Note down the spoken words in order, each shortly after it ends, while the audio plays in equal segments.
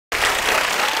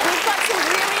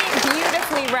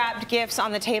wrapped gifts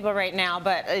on the table right now,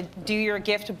 but do your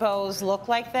gift bows look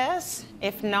like this?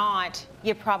 If not,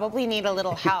 you probably need a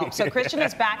little help. So Christian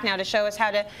is back now to show us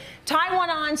how to tie one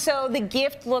on so the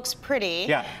gift looks pretty.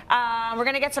 Yeah. We're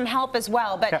going to get some help as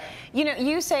well. But, you know,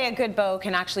 you say a good bow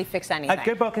can actually fix anything. A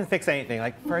good bow can fix anything.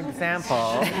 Like, for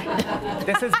example,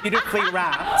 this is beautifully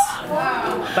wrapped,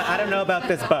 but I don't know about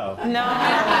this bow. No,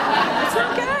 it's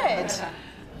not good.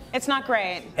 It's not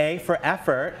great. A for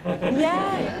effort.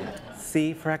 Yeah.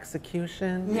 C for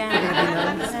execution.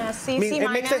 Yeah. C, I mean, C it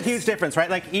minus. makes a huge difference, right?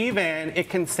 Like, even it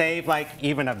can save like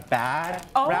even a bad wrap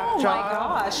Oh job. my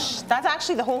gosh, that's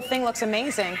actually, the whole thing looks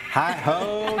amazing. Hi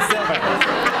ho, silver.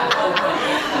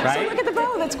 Right? So look at the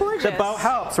bow, that's gorgeous. The bow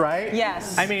helps, right?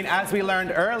 Yes. I mean, as we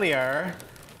learned earlier,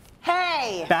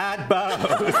 hey, bad bows.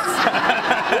 we're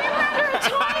under a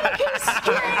time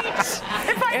constraint.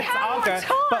 If I It's had all more good,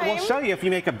 time. but we'll show you if you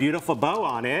make a beautiful bow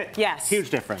on it. Yes. Huge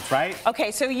difference, right?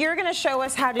 Okay, so you're going to show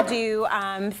us how to do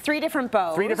 3 different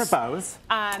bows. 3 different bows.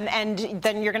 And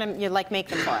then you're going to like make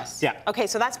them for us. Yeah. Okay,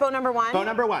 so that's bow number 1. Bow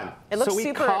number 1. It looks so we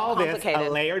super call complicated. this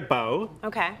a layered bow.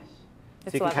 Okay.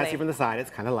 It's So you can kind of lovely. see from the side,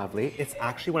 it's kind of lovely. It's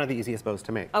actually one of the easiest bows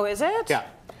to make. Oh, is it? Yeah.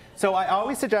 So I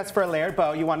always suggest for a layered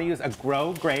bow, you want to use a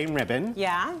grove grain ribbon.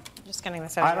 Yeah. Just getting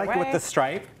this out I of your like it with way. the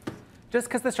stripe, just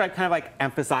because the stripe kind of like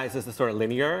emphasizes the sort of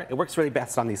linear. It works really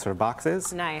best on these sort of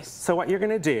boxes. Nice. So what you're going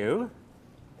to do,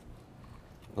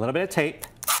 a little bit of tape.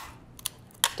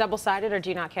 Double-sided, or do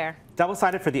you not care?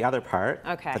 Double-sided for the other part.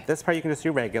 Okay. But this part you can just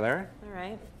do regular. All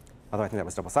right. Although I think that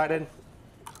was double-sided.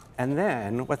 And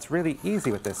then what's really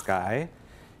easy with this guy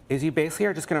is you basically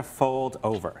are just going to fold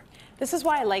over. This is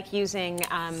why I like using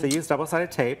So use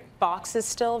double-sided tape. boxes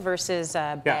still versus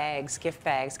bags, gift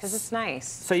bags, because it's nice.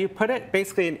 So you put it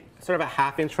basically in sort of a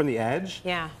 ½ inch from the edge.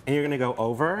 Yeah. And you're going to go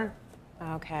over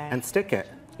Okay. and stick it,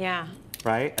 Yeah.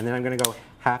 right? And then I'm going to go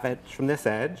 ½ inch from this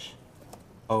edge,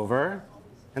 over,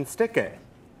 and stick it.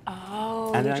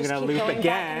 Oh, And you then I'm just going to keep loop going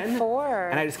again. back and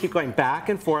forth. And I just keep going back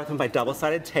and forth with my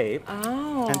double-sided tape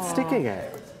and sticking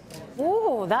it.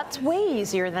 Oh, that's way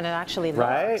easier than it actually looks.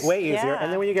 Right? Way easier. Yeah.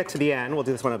 And then when you get to the end, we'll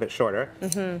do this one a bit shorter.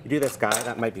 You do this guy.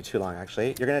 That might be too long,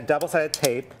 actually. You're going to double-sided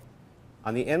tape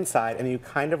on the inside, and you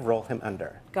kind of roll him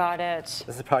under. Got it.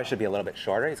 This probably should be a little bit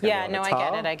shorter. He's gonna Yeah, be a no, little I bit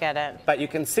get it, tall. I get it. But you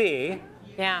can see,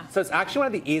 Yeah. so it's actually one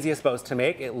of the easiest bows to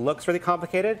make. It looks really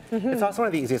complicated. It's also one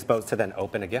of the easiest bows to then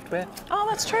open a gift with. Oh,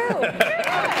 that's true. Good.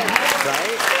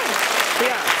 Right? So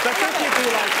yeah, especially if you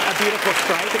do like a beautiful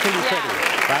stripe, it can be pretty,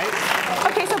 right?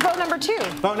 Okay, so bow number 2.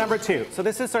 Bow number 2. So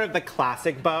this is sort of the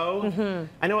classic bow.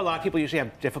 I know a lot of people usually have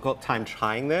a difficult time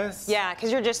trying this. Yeah,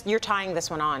 because you're tying this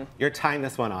one on. You're tying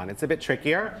this one on. It's a bit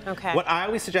trickier. Okay. What I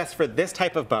always suggest for this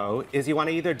type of bow is you want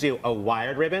to either do a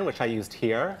wired ribbon, which I used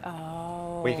here,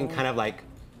 where you can kind of like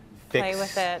Play fix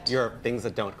with it. your things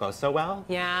that don't go so well.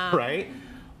 Yeah. Right?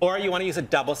 Or you want to use a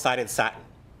double-sided satin.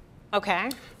 Okay.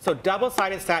 So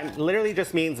double-sided satin literally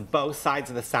just means both sides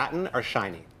of the satin are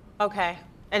shiny. Okay.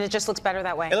 And it just looks better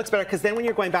that way. It looks better because then when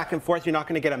you're going back and forth, you're not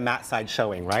going to get a matte side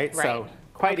showing, right? Right. So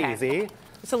quite Okay. easy.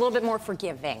 It's a little bit more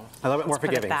forgiving. A little bit more Let's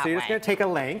put it forgiving. that So you're just way. going to take a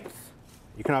length.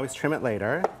 You can always trim it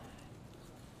later.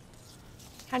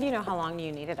 How do you know how long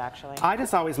you need it, actually? I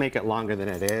just always make it longer than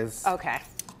it is. Okay.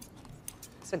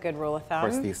 It's a good rule of thumb.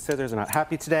 Of course, these scissors are not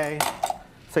happy today.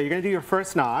 So you're going to do your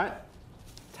first knot,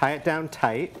 tie it down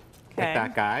tight, Okay. like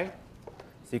that guy,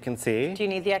 so you can see. Do you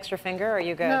need the extra finger, or are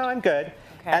you good? No, I'm good.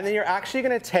 Okay. And then you're actually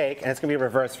going to take, and it's going to be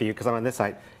reversed for you because I'm on this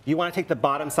side, you want to take the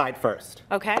bottom side first.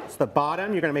 Okay. So the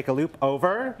bottom, you're going to make a loop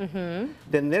over.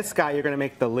 Then this guy, you're going to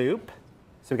make the loop.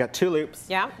 So we got 2 loops.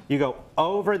 Yeah. You go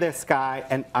over this guy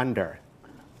and under.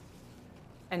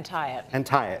 And tie it. And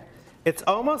tie it. It's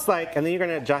almost like, and then you're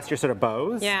going to adjust your sort of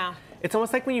bows. Yeah. It's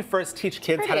almost like when you first teach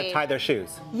kids how to Pretty. tie their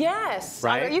shoes. Yes.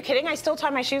 Right? Are you kidding? I still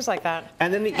tie my shoes like that.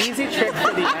 And then the easy trick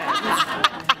for the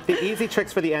ends, the easy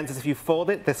tricks for the ends is if you fold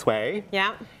it this way.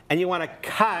 Yeah. And you want to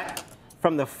cut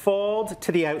from the fold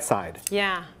to the outside.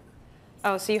 Yeah.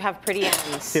 Oh, so you have pretty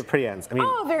ends. See the pretty ends. I mean,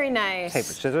 Oh, very nice. tape,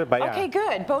 scissors, but yeah. Okay,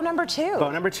 good. Bow number 2.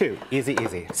 Bow number 2, easy,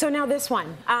 easy. So now this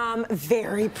one,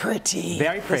 very pretty.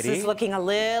 Very pretty. This is looking a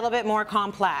little bit more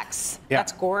complex. Yeah.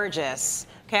 That's gorgeous.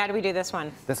 Okay, how do we do this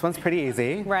one? This one's pretty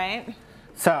easy. Right?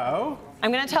 So,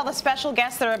 I'm going to tell the special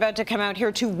guests that are about to come out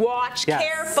here to watch Yes.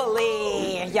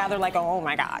 carefully. Yeah, they're like, oh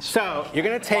my gosh. so you're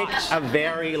going to take Watch. a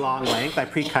very long length. I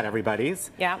pre-cut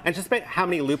everybody's. Yeah. And just about how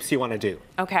many loops you want to do.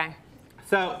 Okay.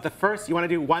 So the first, you want to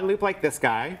do 1 loop like this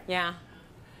guy. Yeah.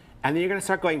 And then you're going to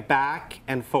start going back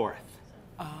and forth.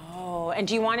 Oh, Oh, and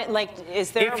do you want it like,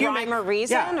 is there a rhyme or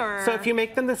reason? Or? So if you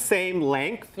make them the same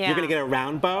length, you're going to get a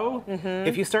round bow.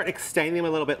 If you start extending them a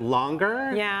little bit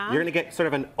longer, you're going to get sort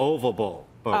of an oval bow.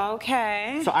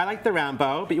 Okay. So I like the round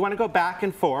bow, but you want to go back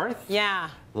and forth. Yeah.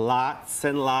 Lots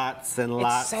and lots and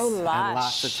lots so lush. and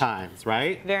lots of times,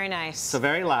 right? Very nice. So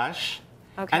very lush.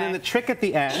 Okay. And then the trick at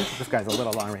the end, this guy's a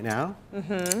little long right now,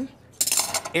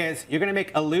 is you're going to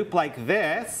make a loop like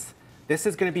this. This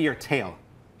is going to be your tail.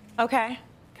 Okay.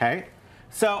 Okay.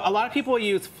 So a lot of people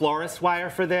use florist wire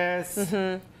for this.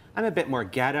 I'm a bit more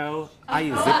ghetto. I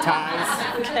use zip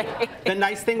ties. Okay. The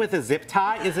nice thing with a zip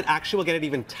tie is it actually will get it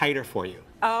even tighter for you.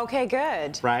 Okay,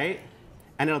 good. Right?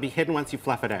 And it'll be hidden once you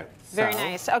fluff it out. Very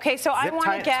nice. Okay, so I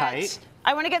want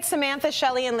to get Samantha,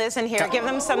 Shelley, and Liz in here. Give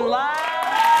them some love.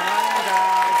 Come on in,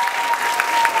 girls.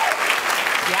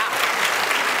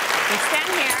 Yeah. And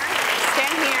stand here.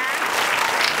 Stand here.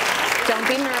 Don't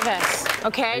be nervous.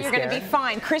 Okay, you're going to be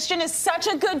fine. Christian is such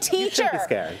a good teacher. You shouldn't be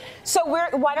scared. So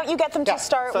why don't you get them to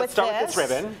start with start with this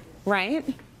ribbon. Right.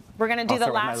 We're going to do the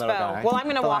last bow. Well, I'm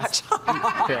going to watch.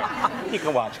 Here, you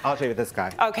can watch. I'll show you with this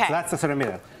guy. Okay. So that's the sort of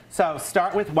middle. So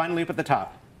start with one loop at the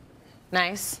top.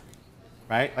 Nice.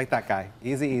 Right, like that guy.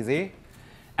 Easy, easy.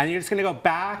 And you're just going to go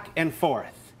back and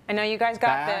forth. I know you guys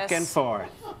got this. Back and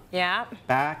forth. Yeah.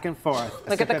 Back and forth.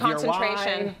 Look at the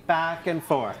concentration. Back and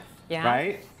forth. Yeah.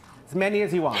 Right? As many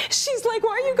as you want. She's like,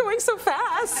 why are you going so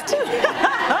fast?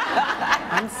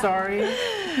 I'm sorry.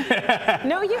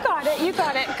 No, you got it. You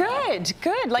got it. Good,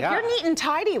 good. Like you're neat and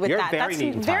tidy with that. Very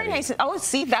neat and very tidy. nice. Oh,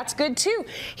 see, that's good too.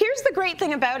 Here's the great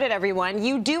thing about it, everyone.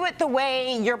 You do it the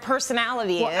way your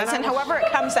personality is, and however it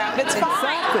comes out, it's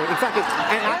fine. Exactly.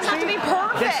 And it doesn't have to be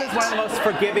perfect. This is one of the most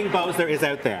forgiving bows there is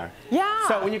out there. Yeah.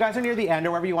 So when you guys are near the end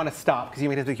or wherever you want to stop, because you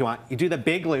make it as big as you want, you do the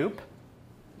big loop.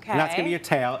 Okay. And that's going to be your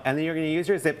tail, and then you're going to use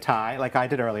your zip tie, like I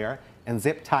did earlier, and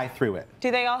zip tie through it.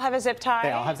 Do they all have a zip tie?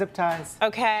 They all have zip ties.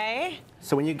 Okay.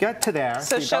 So when you get to there...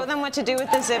 So show them what to do with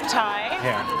the zip tie.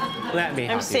 Here, let me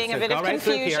help I'm seeing you. a bit of go right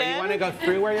confusion. Through here. You want to go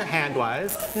through where your hand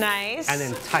was. Nice. And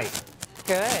then tight.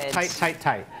 Good. Tight, tight,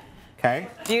 tight. Okay?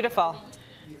 Beautiful.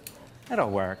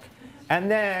 It'll work. And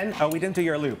then, oh, we didn't do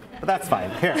your loop, but that's fine.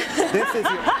 Here, this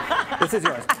is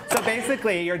yours. So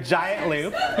basically, your giant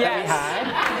loop that we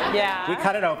had, we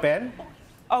cut it open.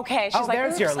 Okay, she's like,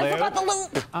 there's your loop. I forgot the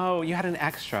loop. Oh, you had an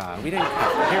extra. We didn't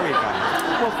cut. Here we go.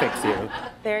 We'll fix you.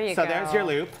 There you go. So there's your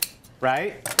loop,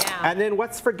 right? Yeah. And then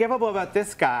what's forgivable about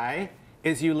this guy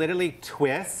is you literally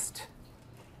twist.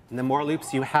 And the more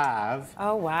loops you have,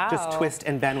 just twist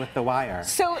and bend with the wire.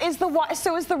 So is the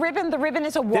ribbon? The ribbon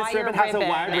is a wire ribbon. This ribbon has a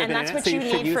wire ribbon and that's in it, what so you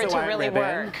should need use for a it to wire really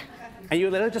ribbon. work. And you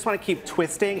literally just want to keep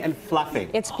twisting and fluffing.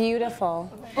 It's beautiful.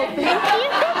 Thank you.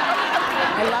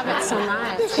 I love it so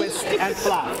much. Twist and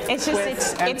fluff. It's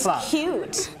just it's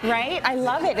cute, right? I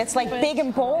love it. It's like big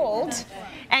and bold.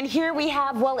 And here we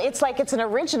have, well, it's like it's an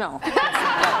original. Right?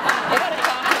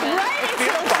 It's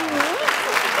beautiful.